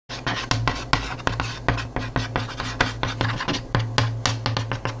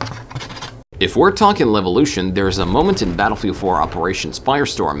If we're talking Levolution, there's a moment in Battlefield 4 Operations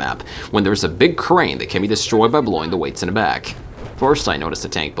Firestorm map when there's a big crane that can be destroyed by blowing the weights in the back. First, I noticed a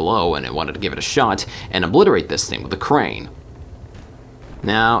tank below and I wanted to give it a shot and obliterate this thing with a crane.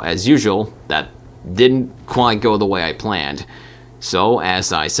 Now, as usual, that didn't quite go the way I planned. So,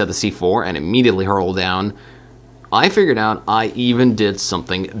 as I set the C4 and immediately hurled down, I figured out I even did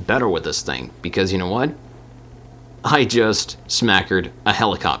something better with this thing. Because you know what? I just smackered a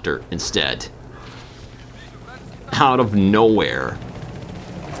helicopter instead. Out of nowhere.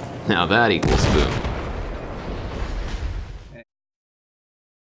 Now that equals boom.